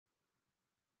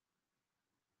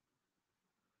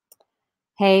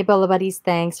Hey, Bolo buddies,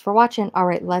 thanks for watching. All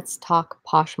right, let's talk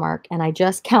Poshmark. And I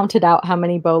just counted out how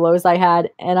many Bolos I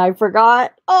had and I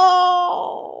forgot.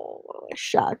 Oh,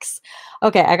 shucks.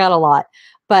 Okay, I got a lot.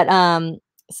 But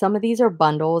some of these are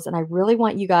bundles, and I really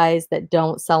want you guys that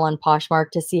don't sell on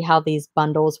Poshmark to see how these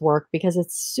bundles work because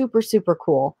it's super, super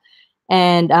cool.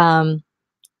 And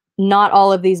not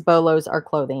all of these Bolos are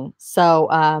clothing.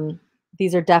 So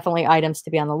these are definitely items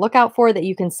to be on the lookout for that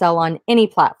you can sell on any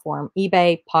platform,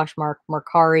 eBay, Poshmark,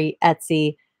 Mercari,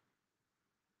 Etsy.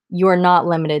 You are not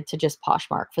limited to just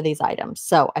Poshmark for these items.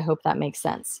 So I hope that makes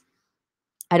sense.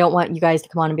 I don't want you guys to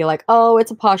come on and be like, oh,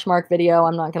 it's a Poshmark video.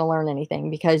 I'm not going to learn anything,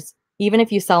 because even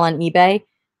if you sell on eBay,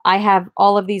 I have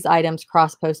all of these items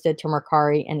cross-posted to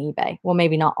Mercari and eBay. Well,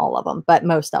 maybe not all of them, but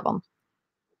most of them.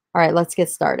 All right, let's get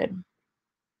started.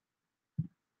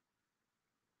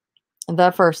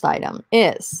 The first item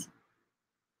is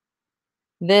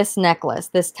this necklace,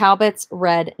 this Talbot's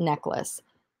red necklace.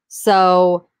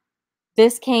 So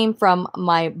this came from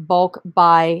my bulk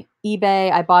buy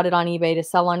eBay. I bought it on eBay to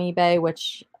sell on eBay,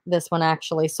 which this one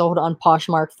actually sold on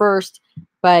Poshmark first,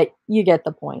 but you get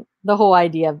the point, the whole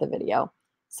idea of the video.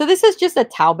 So this is just a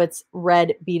Talbot's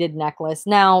red beaded necklace.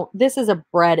 Now, this is a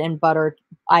bread and butter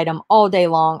item all day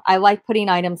long. I like putting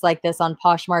items like this on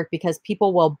Poshmark because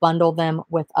people will bundle them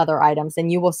with other items,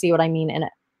 and you will see what I mean in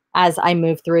it as I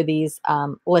move through these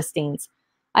listings.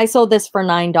 I sold this for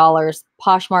 $9.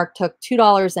 Poshmark took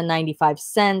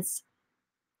 $2.95.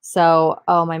 So,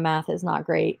 oh, my math is not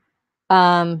great.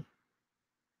 Let's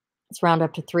round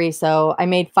up to 3. So I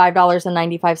made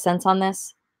 $5.95 on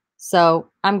this. So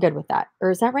I'm good with that.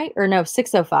 Or is that right? Or no,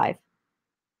 605.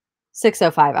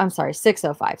 605. I'm sorry,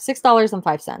 605.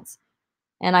 $6.05.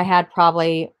 And I had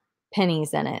probably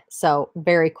pennies in it. So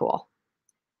very cool.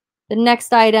 The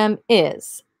next item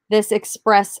is this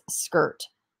express skirt.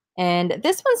 And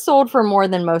this one sold for more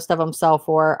than most of them sell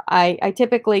for. I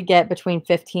typically get between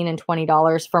 $15 and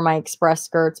 $20 for my express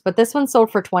skirts, but this one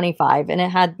sold for $25, and it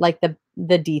had like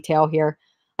the detail here.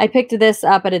 I picked this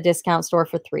up at a discount store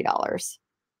for $3.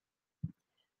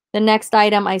 The next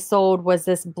item I sold was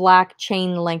this black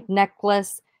chain link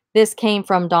necklace. This came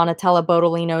from Donatella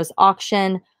Bodolino's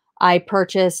auction. I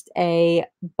purchased a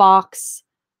box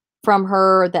from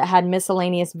her that had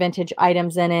miscellaneous vintage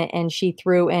items in it, and she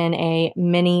threw in a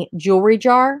mini jewelry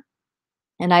jar.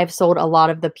 And I've sold a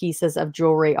lot of the pieces of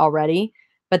jewelry already,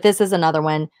 but this is another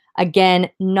one.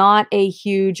 Again, not a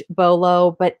huge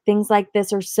bolo, but things like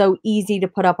this are so easy to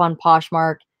put up on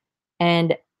Poshmark,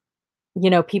 and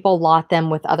people lot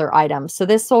them with other items. So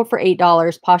this sold for $8.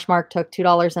 Poshmark took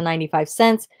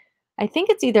 $2.95. I think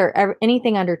it's either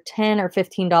anything under $10 or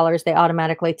 $15, they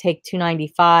automatically take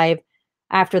 $2.95.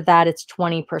 After that, it's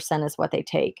 20% is what they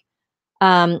take.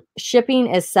 Shipping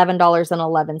is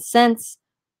 $7.11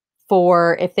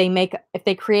 for if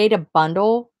they create a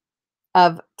bundle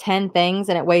of 10 things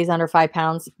and it weighs under 5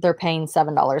 pounds, they're paying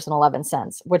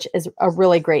 $7.11, which is a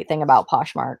really great thing about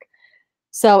Poshmark.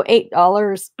 So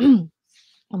 $8.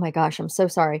 Oh my gosh, I'm so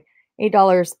sorry.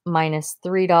 $8 minus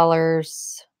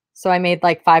 $3. So I made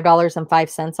like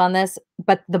 $5.05 on this.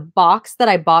 But the box that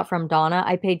I bought from Donna,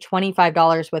 I paid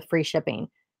 $25 with free shipping.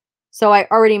 So I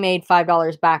already made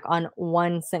 $5 back on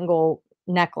one single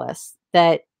necklace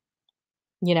that,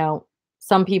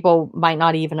 some people might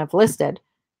not even have listed.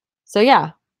 So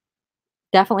yeah,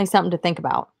 definitely something to think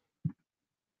about.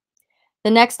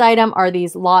 The next item are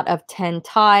these lot of 10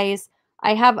 ties.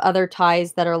 I have other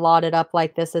ties that are lotted up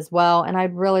like this as well, and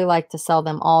I'd really like to sell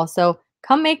them all. So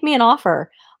come make me an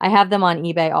offer. I have them on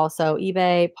eBay also.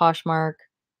 eBay, Poshmark.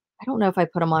 I don't know if I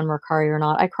put them on Mercari or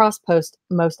not. I cross-post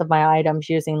most of my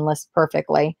items using List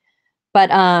Perfectly.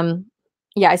 But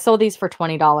yeah, I sold these for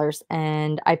 $20,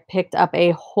 and I picked up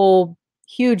a whole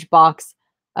huge box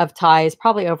of ties,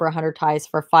 probably over 100 ties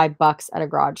for $5 at a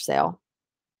garage sale.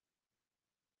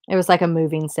 It was like a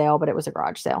moving sale, but it was a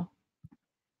garage sale.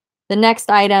 The next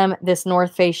item, this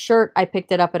North Face shirt, I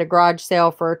picked it up at a garage sale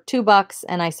for $2,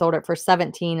 and I sold it for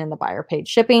 $17, and the buyer paid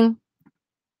shipping.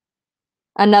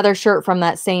 Another shirt from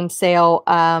that same sale,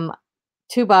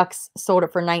 $2, sold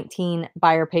it for $19,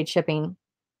 buyer paid shipping.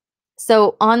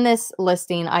 So on this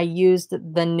listing, I used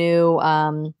the new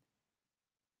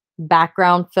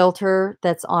background filter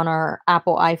that's on our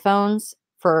Apple iPhones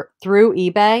through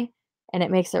eBay, and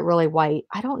it makes it really white.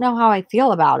 I don't know how I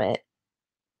feel about it.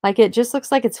 Like, it just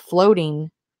looks like it's floating.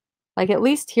 Like, at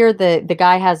least here the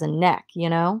guy has a neck,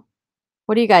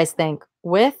 What do you guys think?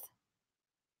 With,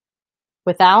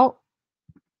 without,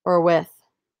 or with?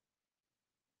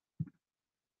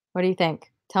 What do you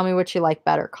think? Tell me what you like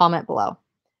better. Comment below.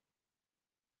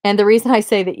 And the reason I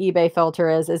say the eBay filter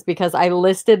is because I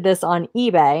listed this on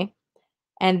eBay,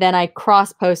 and then I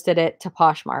cross-posted it to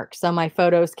Poshmark. So my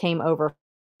photos came over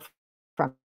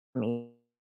from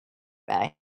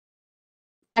eBay.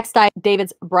 Next item,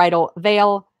 David's bridal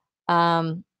veil.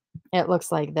 Um, it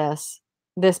looks like this.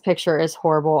 This picture is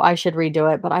horrible. I should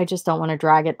redo it, but I just don't want to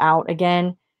drag it out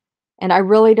again. And I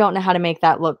really don't know how to make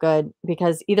that look good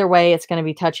because either way, it's going to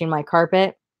be touching my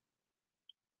carpet.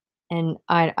 And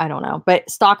I don't know. But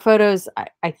stock photos,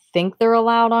 I think they're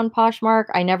allowed on Poshmark.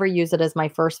 I never use it as my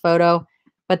first photo.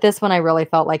 But this one, I really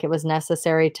felt like it was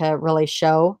necessary to really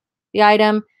show the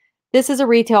item. This is a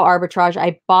retail arbitrage.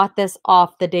 I bought this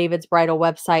off the David's Bridal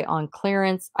website on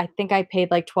clearance. I think I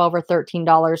paid like $12 or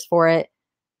 $13 for it.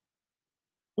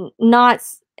 Not,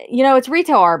 you know, it's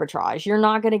retail arbitrage. You're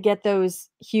not going to get those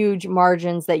huge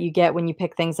margins that you get when you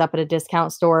pick things up at a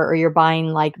discount store or you're buying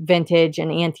like vintage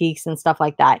and antiques and stuff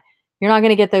like that. You're not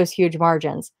going to get those huge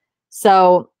margins.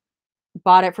 So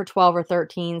bought it for 12 or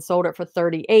 13, sold it for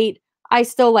 38. I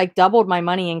still like doubled my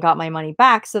money and got my money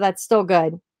back. So that's still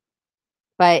good.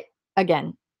 But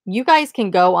again, you guys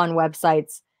can go on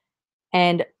websites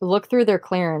and look through their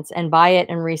clearance and buy it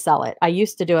and resell it. I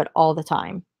used to do it all the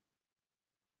time.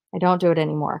 I don't do it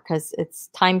anymore because it's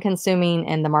time consuming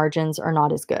and the margins are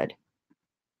not as good.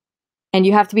 And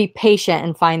you have to be patient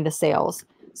and find the sales.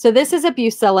 So this is a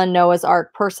Bucilla Noah's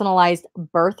Ark personalized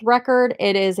birth record.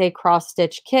 It is a cross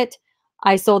stitch kit.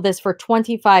 I sold this for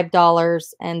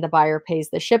 $25 and the buyer pays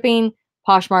the shipping.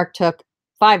 Poshmark took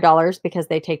 $5 because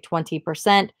they take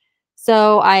 20%.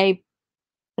 So I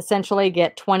essentially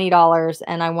get $20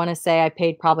 and I want to say I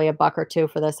paid probably $1 or $2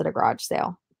 for this at a garage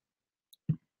sale.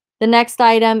 The next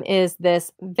item is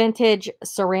this vintage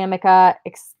Ceramica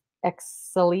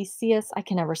Excelsius. I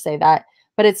can never say that,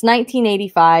 but it's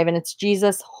 1985 and it's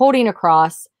Jesus holding a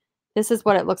cross. This is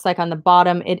what it looks like on the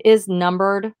bottom. It is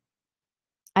numbered.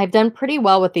 I've done pretty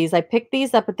well with these. I picked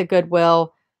these up at the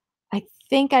Goodwill. I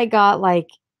think I got like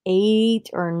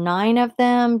 8 or 9 of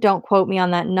them. Don't quote me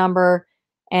on that number.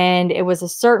 And it was a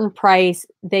certain price.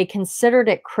 They considered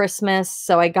it Christmas,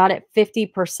 so I got it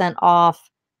 50% off.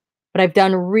 But I've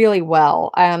done really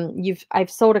well.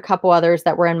 I've sold a couple others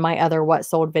that were in my other what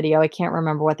sold video. I can't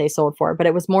remember what they sold for, but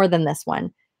it was more than this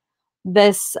one.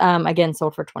 This again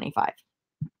sold for 25.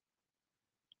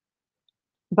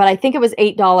 But I think it was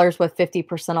 $8 with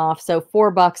 50% off. So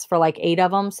 $4 for like 8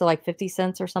 of them. So like 50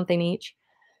 cents or something each.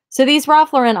 So these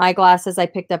Ralph Lauren eyeglasses I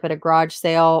picked up at a garage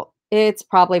sale. It's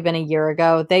probably been a year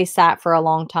ago. They sat for a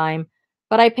long time,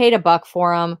 but I paid $1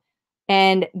 for them.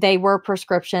 And they were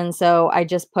prescription, so I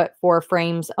just put 4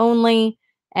 frames only.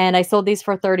 And I sold these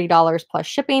for $30 plus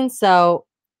shipping, so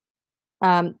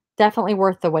definitely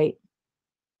worth the wait.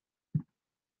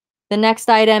 The next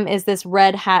item is this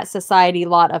Red Hat Society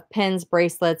lot of pins,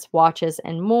 bracelets, watches,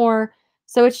 and more.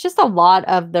 So it's just a lot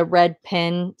of the Red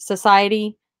Pin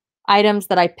Society items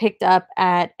that I picked up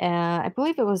at, I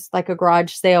believe it was like a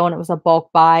garage sale, and it was a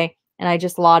bulk buy. And I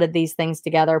just lotted these things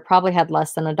together. Probably had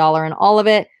less than $1 in all of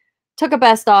it. Took a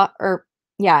best off, or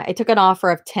yeah, I took an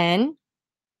offer of 10.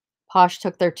 Posh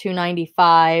took their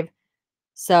 $2.95,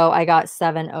 so I got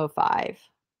 $7.05. Is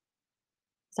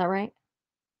that right?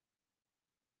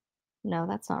 No,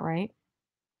 that's not right.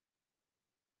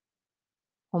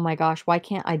 Oh my gosh, why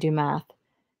can't I do math?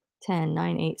 10,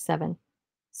 9, 8, 7.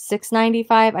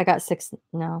 $6.95. I got 6.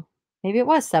 No, maybe it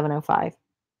was $7.05.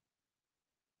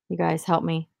 You guys help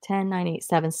me. 10, 9, 8,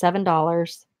 7.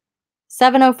 $7.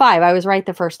 $7.05. I was right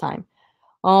the first time.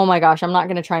 Oh my gosh, I'm not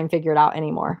going to try and figure it out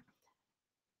anymore.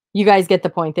 You guys get the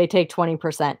point. They take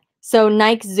 20%. So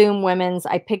Nike Zoom women's,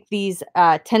 I picked these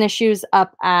tennis shoes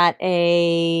up at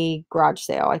a garage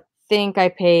sale. I think I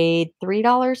paid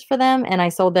 $3 for them and I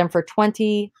sold them for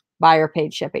 $20. Buyer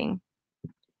paid shipping.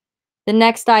 The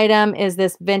next item is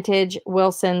this vintage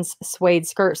Wilson's suede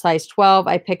skirt size 12.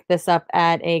 I picked this up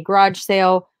at a garage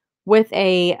sale with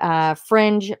a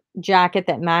fringe jacket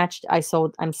that matched.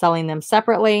 I'm selling them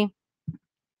separately.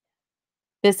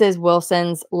 This is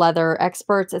Wilson's Leather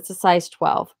Experts. It's a size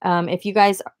 12. If you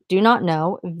guys do not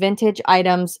know, vintage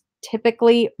items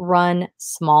typically run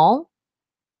small.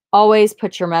 Always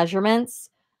put your measurements.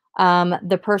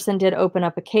 The person did open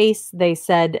up a case. They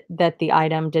said that the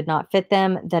item did not fit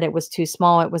them, that it was too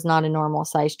small. It was not a normal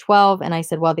size 12. And I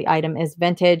said, well, the item is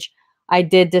vintage. I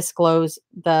did disclose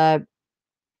the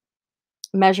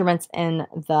measurements in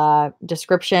the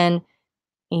description,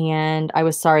 and I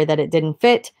was sorry that it didn't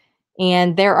fit.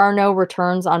 And there are no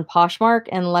returns on Poshmark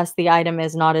unless the item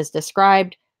is not as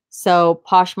described. So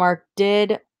Poshmark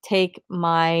did take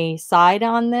my side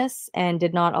on this and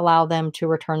did not allow them to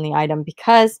return the item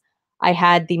because I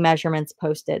had the measurements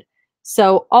posted.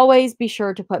 So always be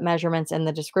sure to put measurements in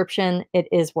the description. It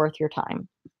is worth your time.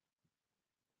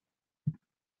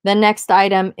 The next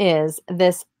item is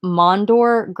this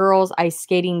Mondor Girls Ice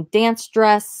Skating Dance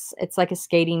Dress. It's like a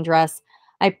skating dress.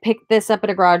 I picked this up at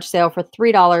a garage sale for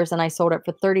 $3 and I sold it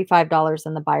for $35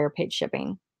 and the buyer paid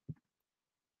shipping.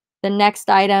 The next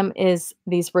item is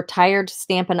these retired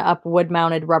Stampin' Up!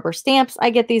 Wood-mounted rubber stamps. I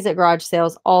get these at garage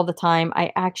sales all the time.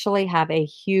 I actually have a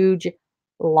huge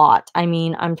lot. I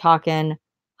mean, I'm talking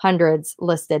hundreds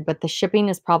listed, but the shipping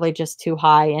is probably just too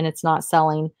high and it's not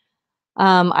selling.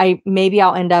 Maybe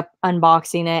I'll end up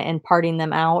unboxing it and parting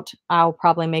them out. I'll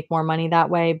probably make more money that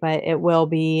way, but it will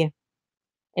be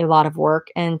a lot of work.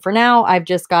 And for now, I've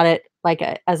just got it like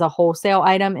as a wholesale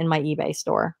item in my eBay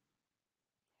store.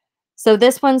 So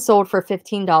this one sold for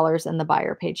 $15 and the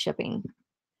buyer paid shipping.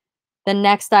 The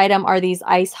next item are these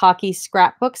ice hockey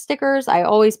scrapbook stickers. I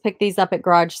always pick these up at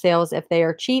garage sales if they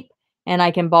are cheap and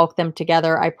I can bulk them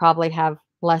together. I probably have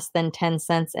less than 10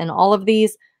 cents in all of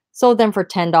these. Sold them for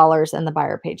 $10 and the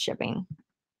buyer paid shipping.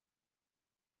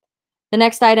 The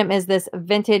next item is this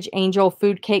vintage angel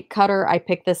food cake cutter. I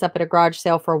picked this up at a garage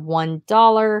sale for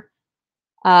 $1.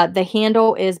 The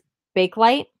handle is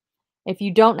Bakelite. If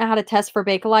you don't know how to test for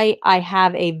Bakelite, I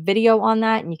have a video on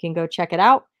that and you can go check it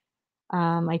out.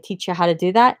 I teach you how to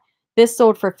do that. This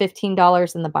sold for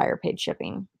 $15 and the buyer paid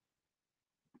shipping.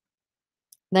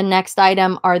 The next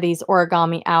item are these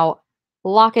origami out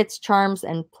lockets, charms,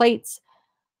 and plates.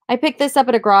 I picked this up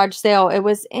at a garage sale. It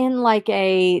was in like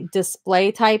a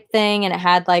display type thing and it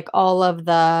had like all of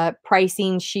the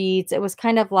pricing sheets. It was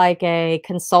kind of like a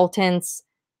consultant's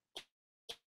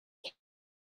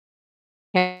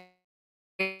that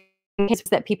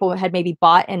people had maybe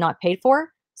bought and not paid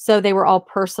for. So they were all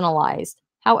personalized.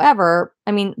 However,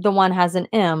 I mean, the one has an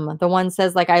M. The one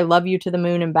says like, I love you to the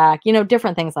moon and back, you know,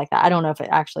 different things like that. I don't know if it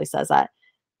actually says that,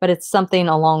 but it's something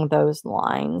along those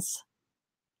lines.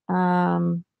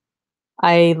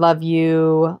 I love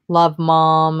you, love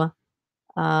mom,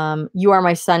 you are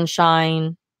my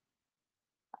sunshine.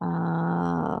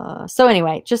 So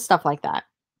anyway, just stuff like that.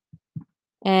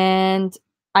 And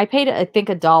I paid, I think,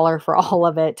 $1 for all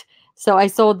of it. So I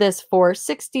sold this for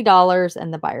 $60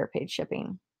 and the buyer paid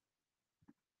shipping.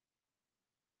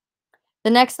 The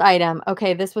next item,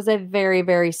 okay, this was a very,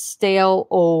 very stale,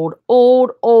 old.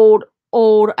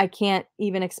 I can't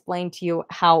even explain to you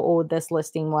how old this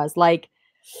listing was. Like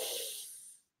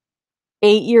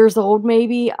 8 years old,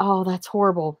 maybe. Oh, that's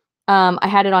horrible. I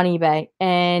had it on eBay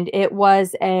and it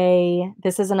was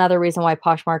this is another reason why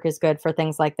Poshmark is good for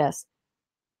things like this.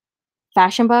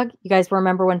 Fashion Bug. You guys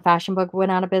remember when Fashion Bug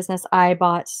went out of business? I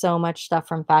bought so much stuff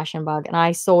from Fashion Bug and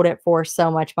I sold it for so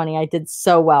much money. I did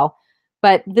so well.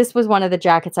 But this was one of the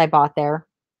jackets I bought there.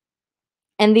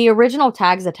 And the original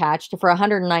tag's attached for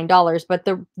 $109, but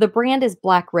the brand is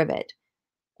Black Rivet.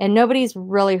 And nobody's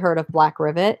really heard of Black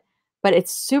Rivet, but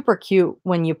it's super cute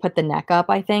when you put the neck up,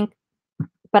 I think.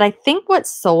 But I think what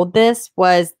sold this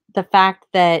was the fact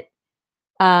that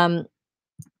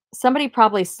somebody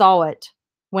probably saw it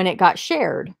when it got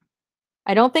shared.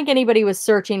 I don't think anybody was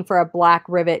searching for a Black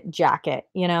Rivet jacket,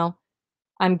 you know.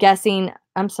 I'm guessing,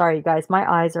 I'm sorry, you guys, my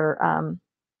eyes are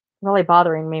really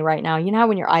bothering me right now. You know how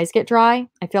when your eyes get dry?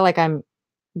 I feel like I'm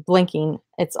blinking.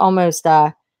 It's almost,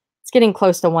 it's getting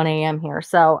close to 1 a.m. here,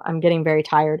 so I'm getting very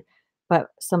tired, but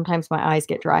sometimes my eyes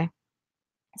get dry.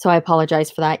 So I apologize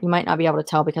for that. You might not be able to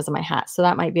tell because of my hat, so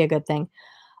that might be a good thing.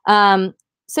 So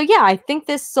yeah, I think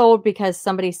this sold because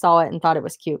somebody saw it and thought it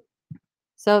was cute.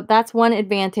 So that's one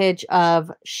advantage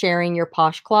of sharing your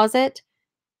Posh closet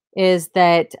is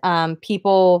that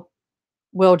people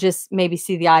will just maybe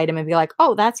see the item and be like,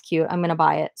 oh, that's cute. I'm going to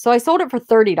buy it. So I sold it for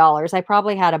 $30. I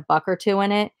probably had $1 or $2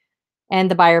 in it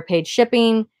and the buyer paid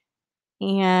shipping.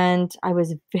 And I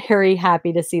was very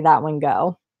happy to see that one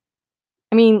go.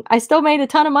 I mean, I still made a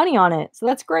ton of money on it. So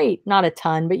that's great. Not a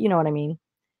ton, but you know what I mean.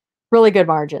 Really good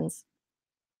margins.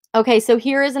 Okay, so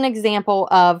here is an example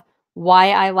of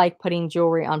why I like putting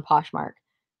jewelry on Poshmark.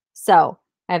 So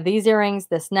I have these earrings,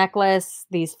 this necklace,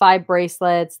 these 5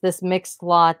 bracelets, this mixed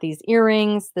lot, these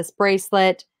earrings, this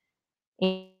bracelet,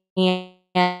 and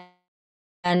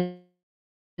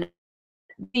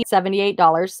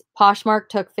 $78. Poshmark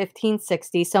took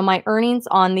 $15.60. So my earnings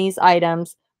on these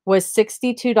items was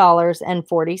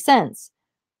 $62.40.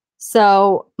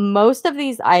 So most of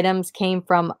these items came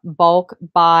from bulk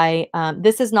buy.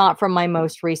 This is not from my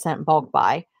most recent bulk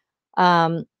buy.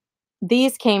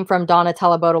 These came from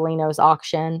Donatella Bodolino's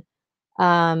auction.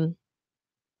 And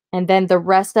then the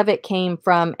rest of it came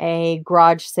from a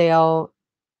garage sale.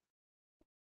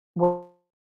 Either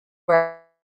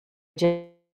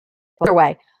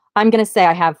way, I'm going to say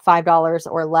I have $5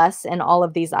 or less in all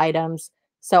of these items.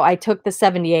 So I took the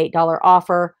 $78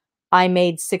 offer. I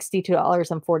made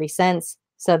 $62.40.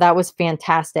 So that was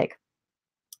fantastic.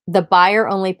 The buyer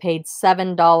only paid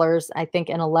 $7, I think,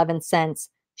 and 11 cents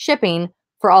shipping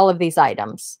for all of these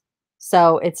items.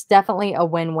 So it's definitely a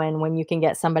win-win when you can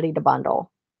get somebody to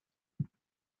bundle.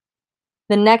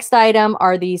 The next item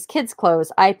are these kids'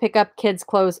 clothes. I pick up kids'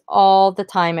 clothes all the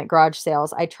time at garage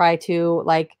sales. I try to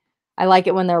I like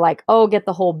it when they're like, oh, get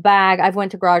the whole bag. I've went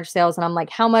to garage sales and I'm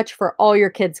like, how much for all your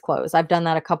kids' clothes? I've done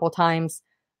that a couple times.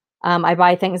 I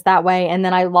buy things that way and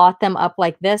then I lot them up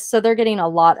like this. So they're getting a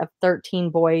lot of 13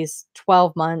 boys,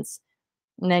 12 months.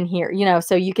 And then here,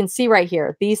 so you can see right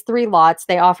here, these 3 lots,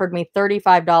 they offered me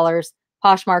 $35.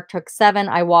 Poshmark took 7.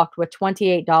 I walked with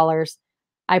 $28.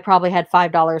 I probably had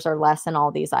 $5 or less in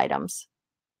all these items.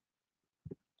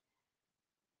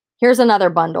 Here's another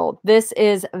bundle. This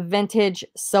is vintage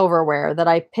silverware that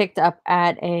I picked up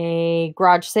at a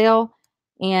garage sale.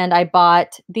 And I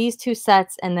bought these 2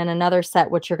 sets and then another set,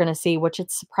 which you're going to see, which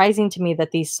it's surprising to me that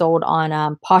these sold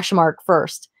on Poshmark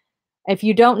first. If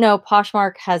you don't know,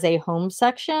 Poshmark has a home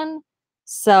section.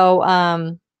 So,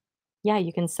 yeah,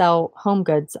 you can sell home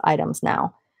goods items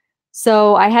now.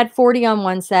 So I had 40 on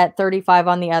one set, 35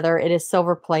 on the other. It is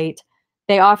silver plate.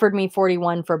 They offered me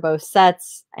 41 for both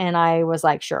sets. And I was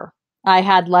like, sure. I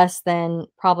had less than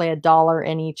probably $1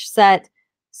 in each set.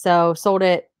 So sold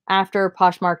it after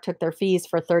Poshmark took their fees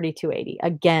for $32.80.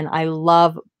 Again, I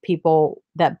love people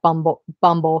that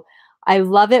bumble. I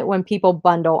love it when people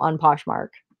bundle on Poshmark.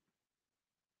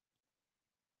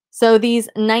 So these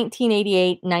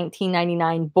 1988,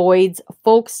 1999 Boyd's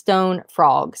Folkestone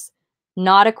frogs.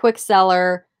 Not a quick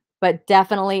seller, but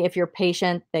definitely if you're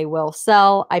patient, they will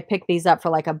sell. I picked these up for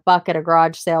like $1 at a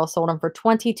garage sale, sold them for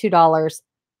 $22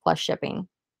 plus shipping.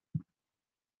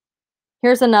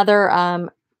 Here's another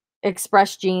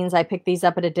Express jeans. I picked these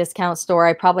up at a discount store.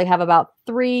 I probably have about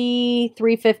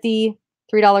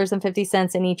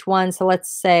 $3.50 in each one. So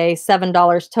let's say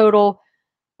 $7 total.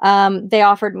 They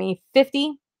offered me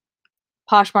 50.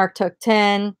 Poshmark took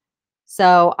 10.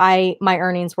 So my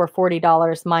earnings were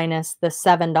 $40 minus the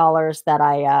 $7 that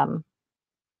I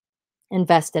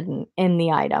invested in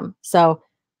the item. So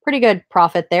pretty good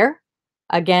profit there.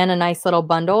 Again, a nice little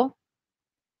bundle.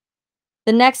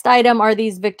 The next item are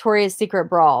these Victoria's Secret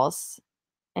bras.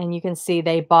 And you can see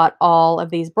they bought all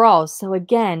of these bras. So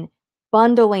again,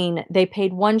 bundling, they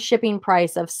paid one shipping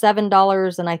price of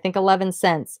 $7 and I think 11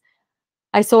 cents.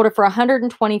 I sold it for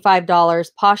 $125.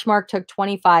 Poshmark took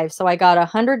 25. So I got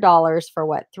 $100 for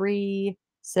what? 3,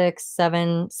 6,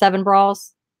 7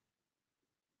 bras?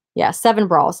 Yeah, 7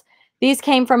 bras. These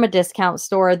came from a discount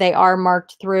store. They are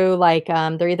marked through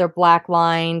they're either black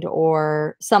lined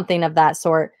or something of that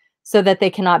sort so that they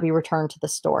cannot be returned to the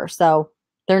store. So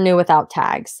they're new without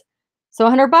tags. So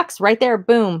 $100 right there.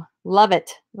 Boom. Love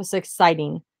it. It was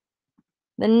exciting.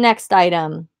 The next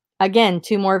item, again,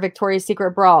 2 more Victoria's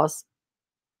Secret bras.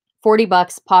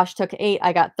 $40. Posh took 8.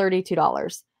 I got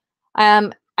 $32.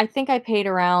 I think I paid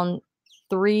around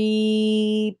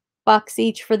 $3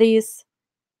 each for these.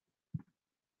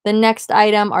 The next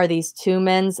item are these 2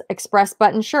 men's express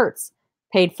button shirts.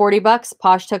 Paid $40.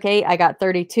 Posh took 8. I got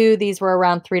 32. These were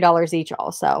around $3 each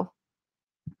also.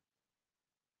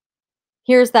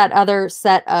 Here's that other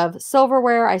set of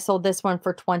silverware. I sold this one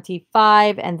for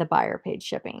 $25 and the buyer paid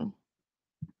shipping.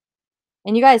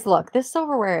 And you guys look, this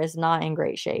silverware is not in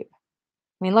great shape.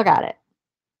 I mean, look at it.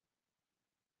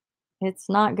 It's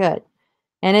not good.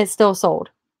 And it's still sold.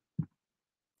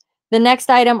 The next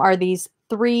item are these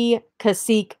 3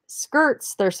 Cacique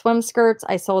skirts. They're swim skirts.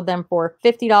 I sold them for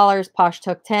 $50. Posh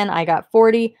took 10. I got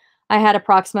 40. I had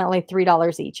approximately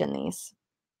 $3 each in these.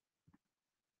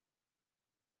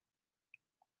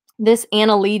 This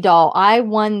Anna Lee doll, I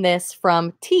won this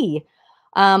from T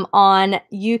on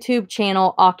YouTube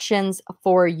channel Auctions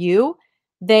for You.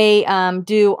 They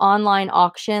do online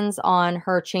auctions on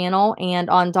her channel and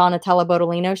on Donatella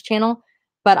Bodolino's channel.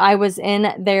 But I was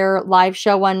in their live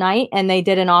show one night and they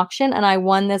did an auction and I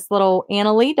won this little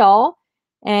Anna Lee doll.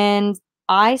 And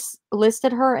I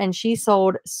listed her and she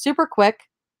sold super quick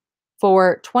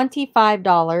for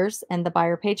 $25 and the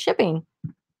buyer paid shipping.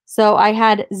 So I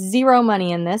had 0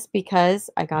 money in this because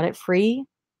I got it free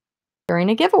during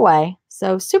a giveaway.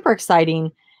 So super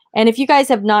exciting. And if you guys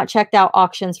have not checked out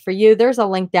Auctions for You, there's a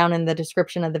link down in the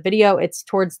description of the video. It's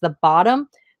towards the bottom,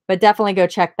 but definitely go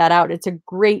check that out. It's a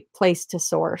great place to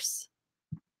source.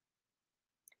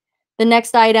 The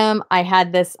next item, I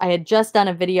had just done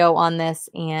a video on this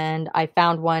and I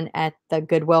found one at the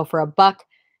Goodwill for $1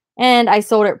 and I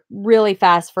sold it really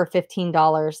fast for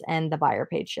 $15 and the buyer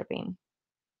paid shipping.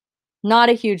 Not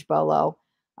a huge bolo.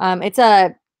 It's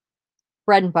a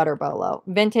bread and butter bolo.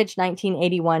 Vintage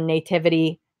 1981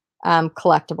 Nativity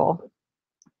collectible.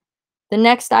 The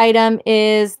next item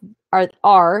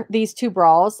are these two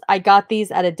bras. I got these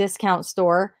at a discount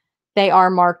store. They are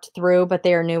marked through, but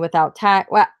they are new without tag.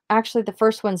 Well, actually, the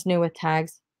first one's new with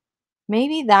tags.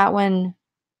 Maybe that one.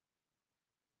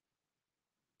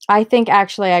 I think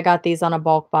actually I got these on a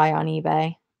bulk buy on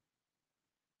eBay.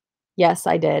 Yes,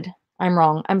 I did. I'm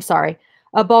wrong. I'm sorry.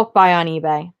 A bulk buy on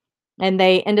eBay. And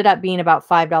they ended up being about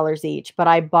 $5 each, but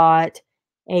I bought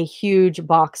a huge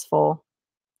box full.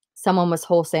 Someone was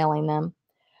wholesaling them.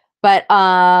 But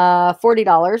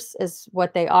 $40 is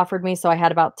what they offered me, so I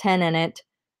had about 10 in it.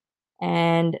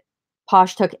 And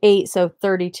Posh took 8, so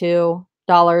 $32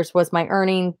 was my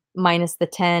earning minus the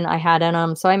 10 I had in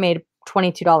them. So I made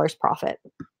 $22 profit.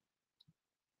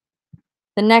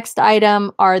 The next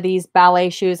item are these ballet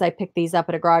shoes. I picked these up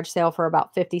at a garage sale for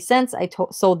about 50 cents. I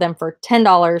sold them for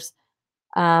 $10,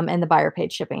 and the buyer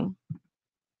paid shipping.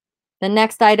 The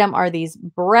next item are these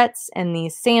barrettes and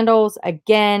these sandals.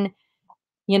 Again,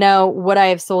 you know, would I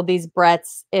have sold these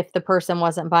barrettes if the person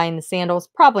wasn't buying the sandals?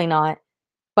 Probably not,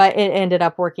 but it ended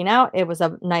up working out. It was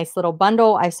a nice little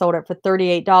bundle. I sold it for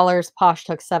 $38. Posh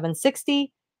took $7.60,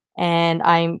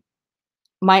 and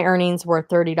my earnings were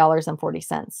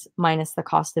 $30.40 minus the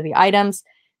cost of the items.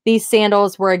 These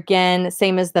sandals were, again,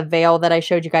 same as the veil that I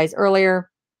showed you guys earlier.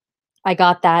 I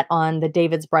got that on the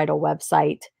David's Bridal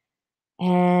website.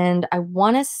 And I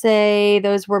want to say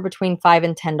those were between $5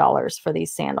 and $10 for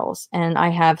these sandals. And I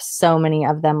have so many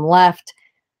of them left.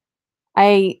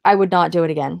 I would not do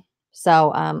it again.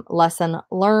 So lesson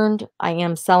learned. I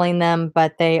am selling them,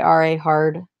 but they are a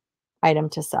hard item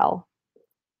to sell.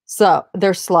 So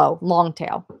they're slow, long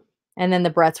tail. And then the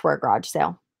barrettes were a garage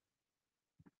sale.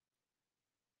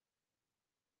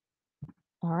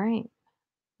 All right.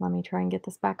 Let me try and get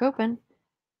this back open.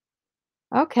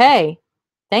 Okay.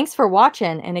 Thanks for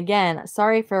watching. And again,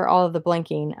 sorry for all of the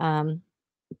blinking. I'm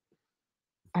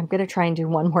going to try and do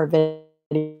one more video.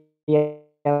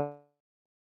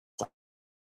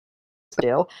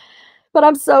 But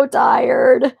I'm so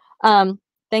tired.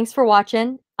 Thanks for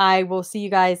watching. I will see you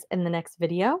guys in the next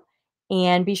video.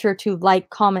 And be sure to like,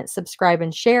 comment, subscribe,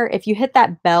 and share. If you hit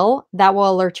that bell, that will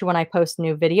alert you when I post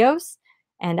new videos.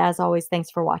 And as always,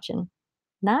 thanks for watching.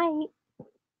 Night.